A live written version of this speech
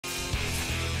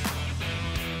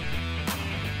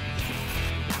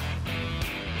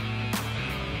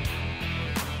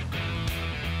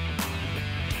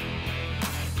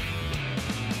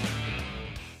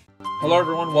Hello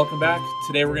everyone, welcome back.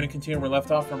 Today we're going to continue where we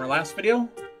left off from our last video.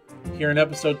 Here in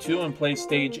episode 2 and play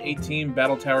stage 18,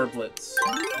 Battle Tower Blitz.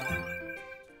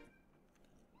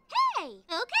 Hey,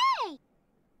 okay.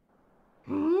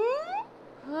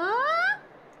 Huh?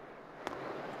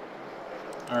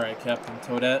 Alright, Captain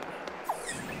Toadette.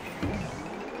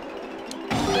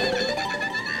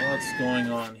 What's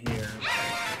going on here?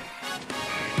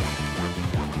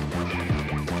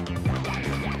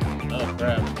 Oh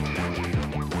crap.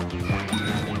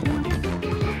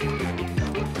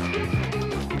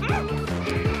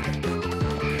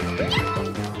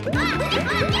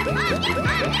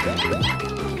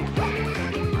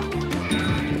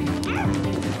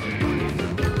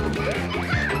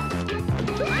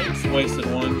 Just wasted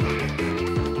one.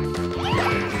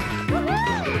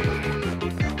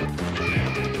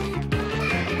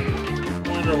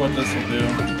 Wonder what this will do.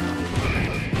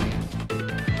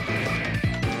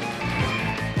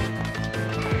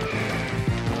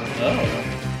 Oh.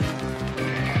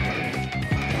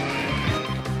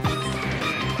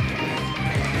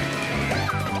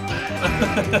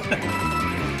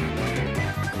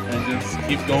 And just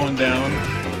keep going down.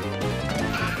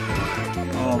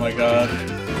 Oh my god.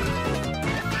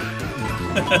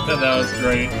 That was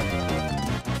great.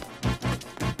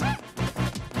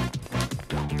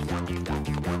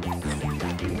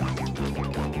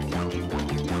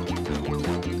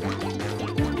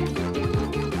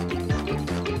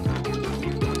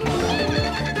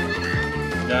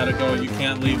 Gotta go, you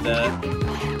can't leave that.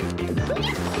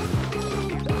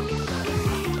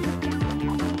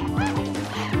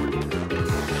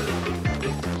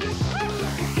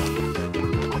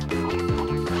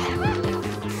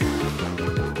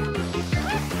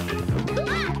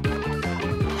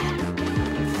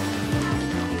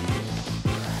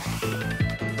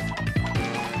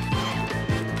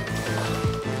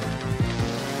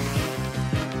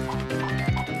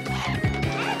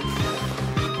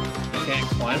 Can't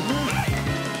climb that?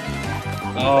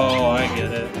 Oh, I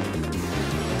get it.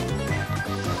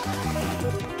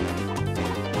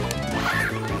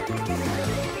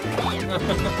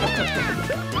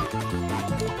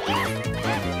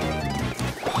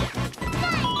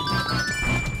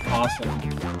 Awesome.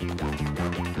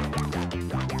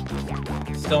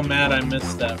 Still mad I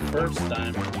missed that first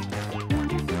time.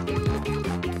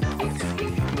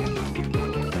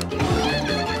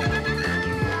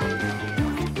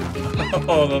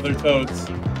 Oh, the other toads.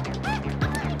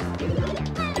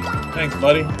 Thanks,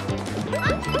 buddy.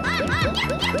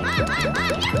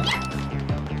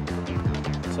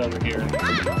 It's over here.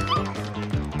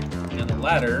 And a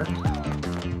ladder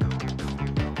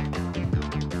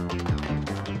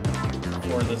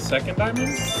for the second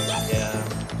diamond? Yeah.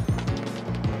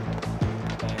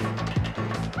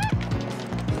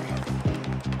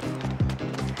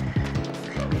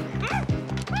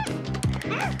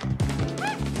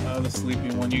 The sleepy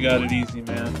one, you got it easy,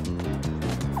 man.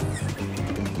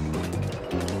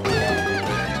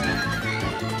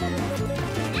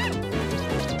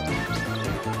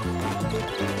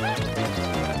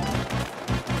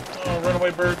 Oh,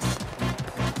 runaway birds.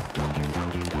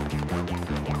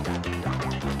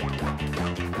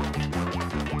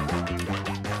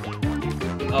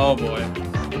 Oh boy.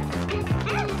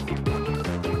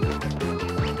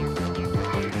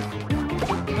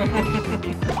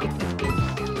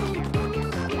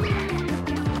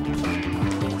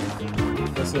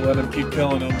 So let him keep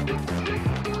killing him.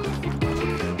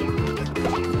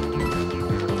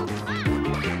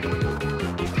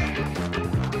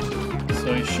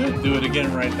 So he should do it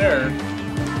again right there.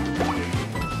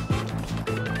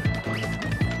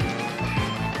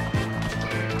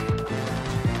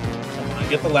 Come on,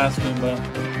 get the last Goomba.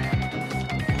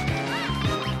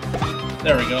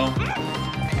 There we go.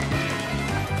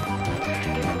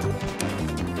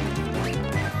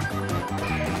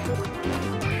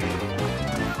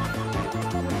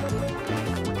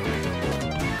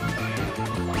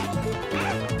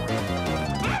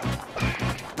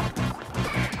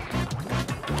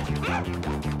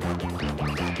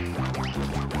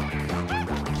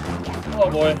 Oh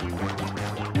boy.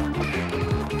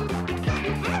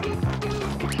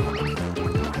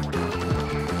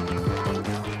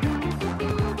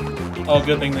 Oh,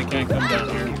 good thing they can't come down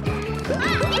here.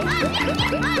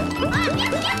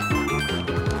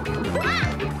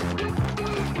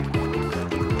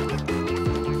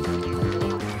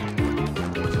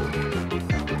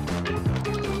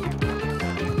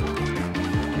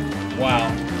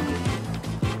 Wow.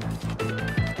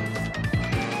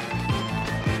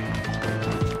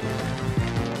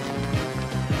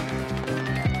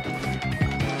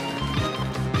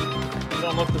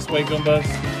 Don't look this way, Goombas.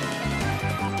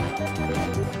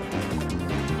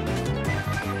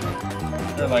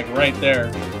 They're like right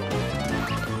there.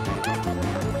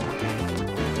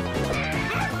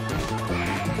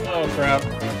 Oh crap.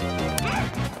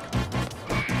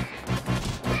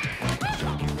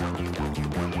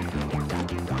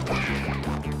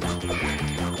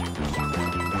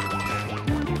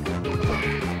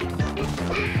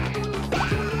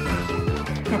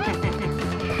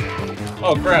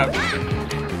 Oh crap.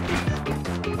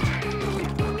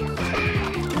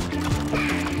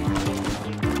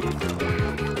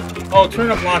 Oh,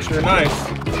 turnip launcher, nice.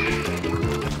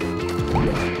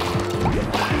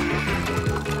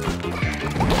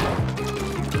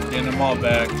 Getting them all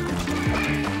back.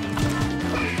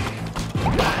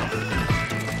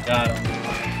 Got him.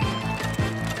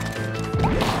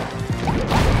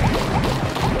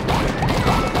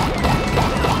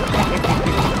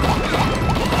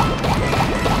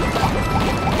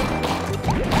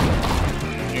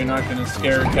 You're not gonna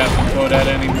scare Captain Toadette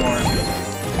anymore.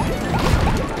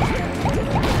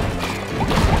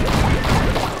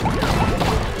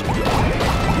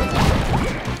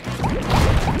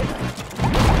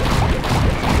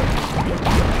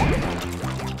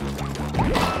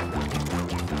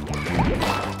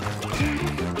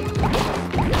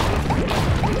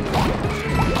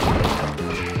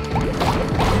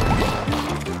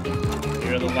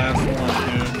 You're the last one,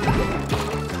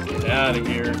 dude. Get out of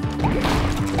here.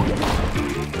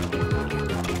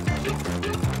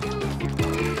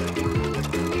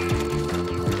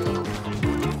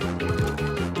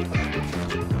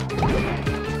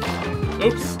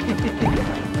 Oops.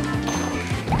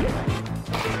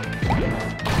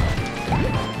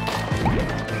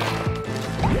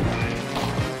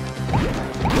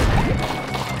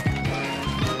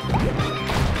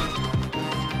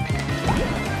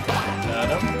 Got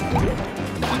him.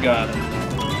 We got him.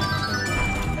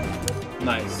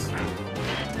 Nice.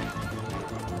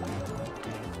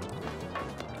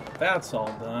 That's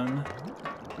all done.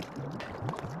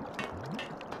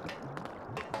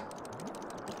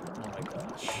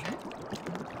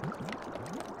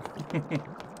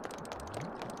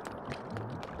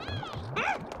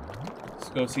 Let's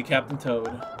go see Captain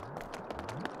Toad.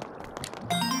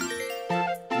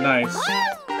 Nice.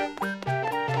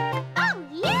 Oh,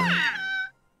 yeah!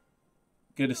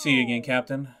 Good to see you again,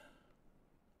 Captain.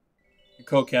 Your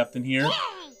co-captain here.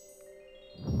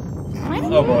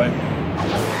 Oh boy.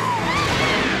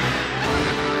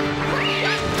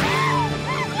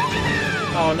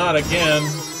 Oh, not again.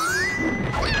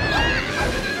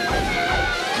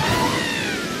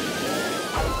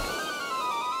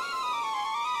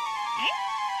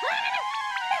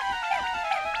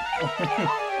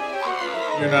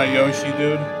 You're not Yoshi,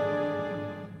 dude.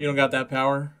 You don't got that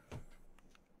power.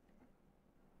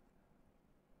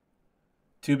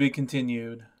 To be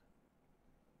continued.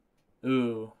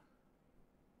 Ooh.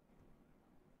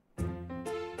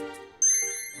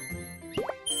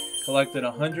 Collected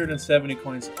 170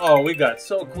 coins. Oh, we got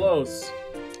so close.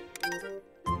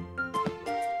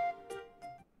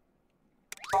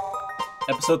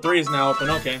 Episode 3 is now open.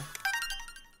 Okay.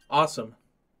 Awesome.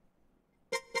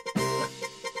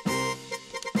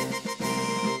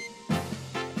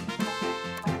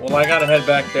 Well, I gotta head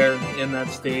back there in that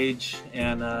stage,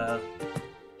 and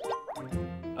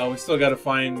we still gotta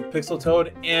find Pixel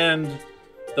Toad and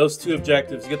those 2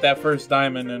 objectives. Get that first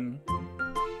diamond and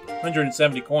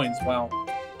 170 coins. Wow.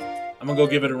 I'm gonna go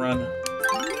give it a run.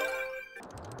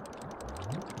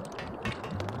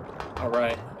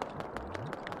 Alright.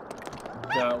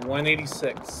 Got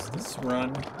 186 this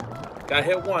run. Got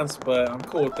hit once, but I'm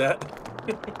cool with that.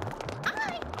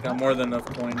 Got more than enough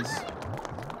coins.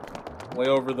 Way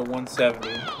over the 170.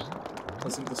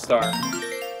 Let's hit the star.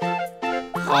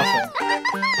 Awesome.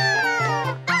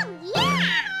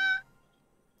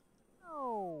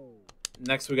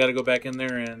 Next, we gotta go back in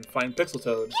there and find Pixel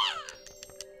Toad.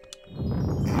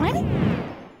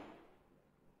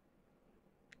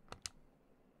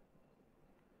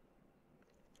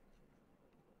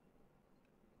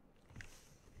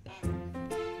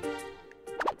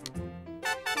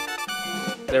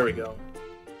 There we go.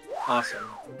 Awesome.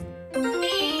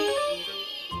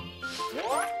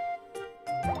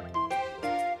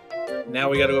 Now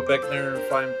we gotta go back there and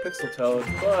find Pixel Toad,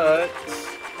 but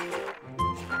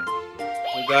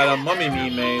we got a Mummy Me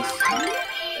maze.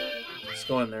 Let's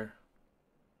go in there.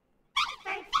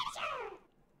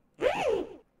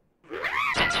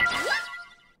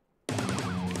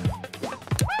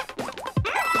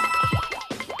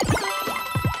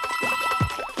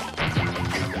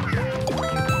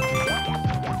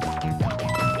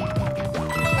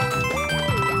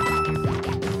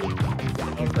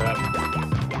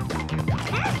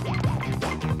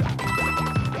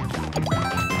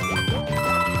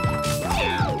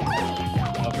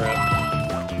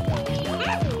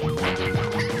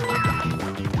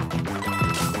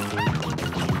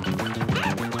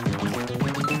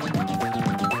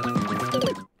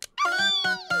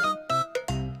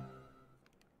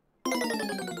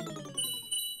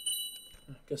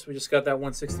 Guess we just got that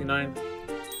 169.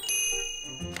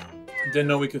 Didn't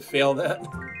know we could fail that.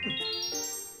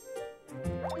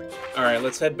 Alright,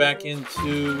 let's head back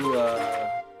into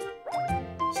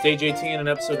Stage 18 and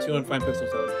Episode 2 and find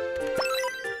Pixel Toad.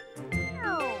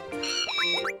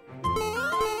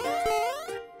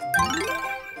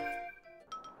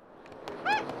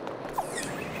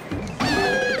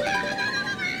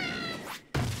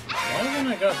 Why when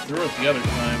I got through it the other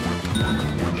time?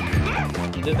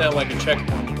 I did that like a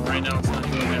checkpoint, but right now it's not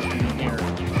doing that for me here.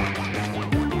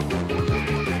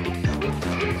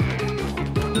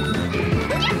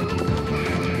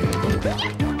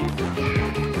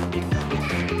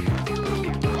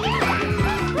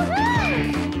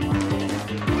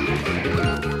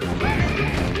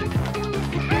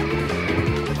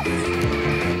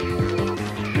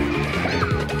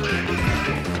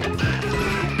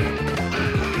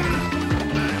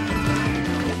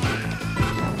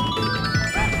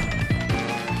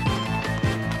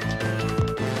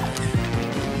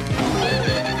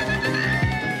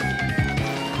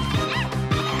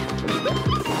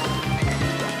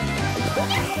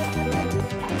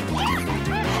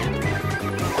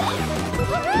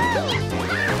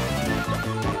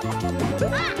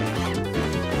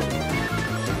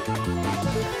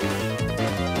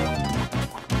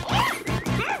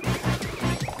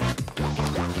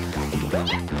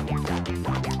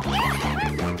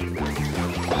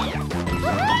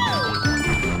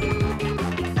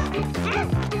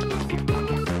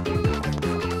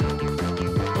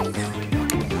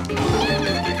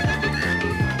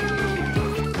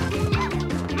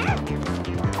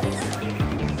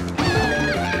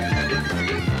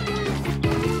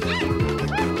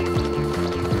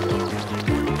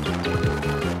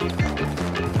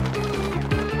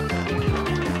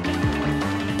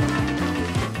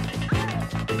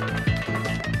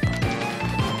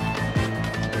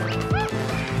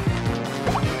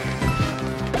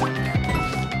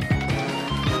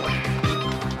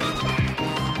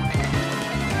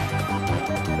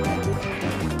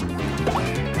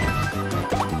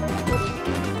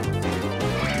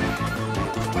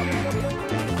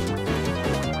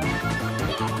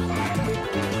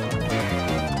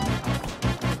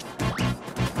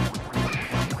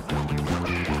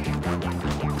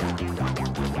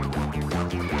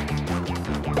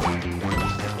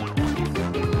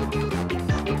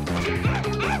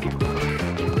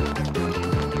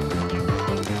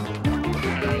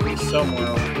 Somewhere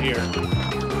over here.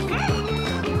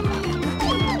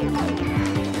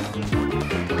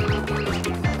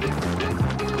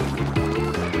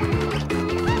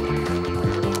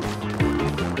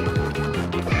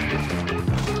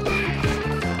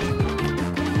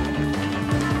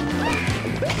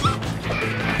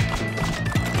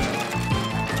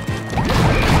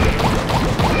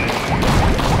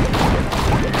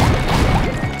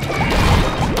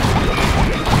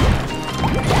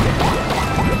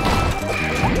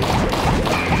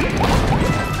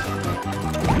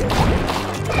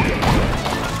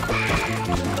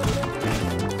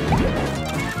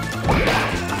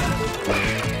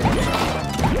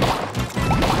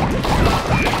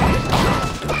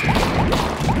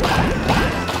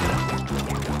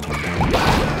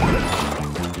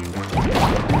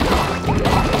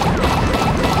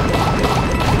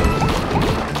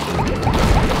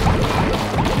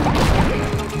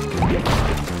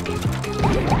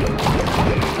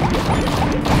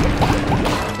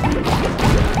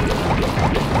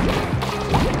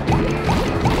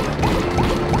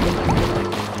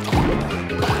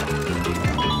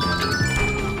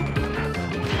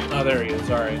 Oh, there he is.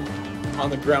 Alright.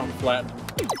 On the ground, flat.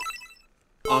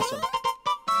 Awesome.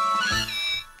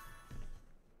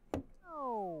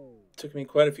 Took me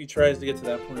quite a few tries to get to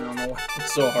that point. I don't know why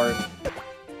it's so hard.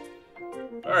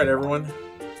 Alright, everyone.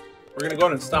 We're going to go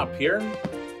ahead and stop here.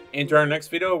 Into our next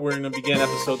video, we're going to begin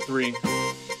episode 3.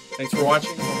 Thanks for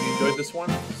watching. Hope you enjoyed this one.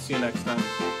 See you next time.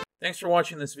 Thanks for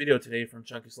watching this video today from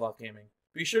ChnkySlothGaming.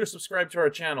 Be sure to subscribe to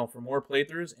our channel for more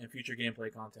playthroughs and future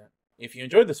gameplay content. If you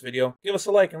enjoyed this video, give us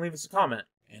a like and leave us a comment.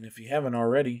 And if you haven't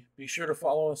already, be sure to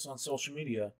follow us on social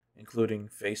media, including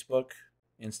Facebook,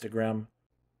 Instagram,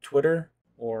 Twitter,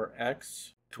 or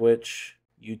X, Twitch,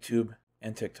 YouTube,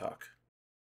 and TikTok.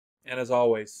 And as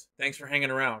always, thanks for hanging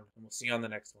around, and we'll see you on the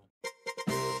next one.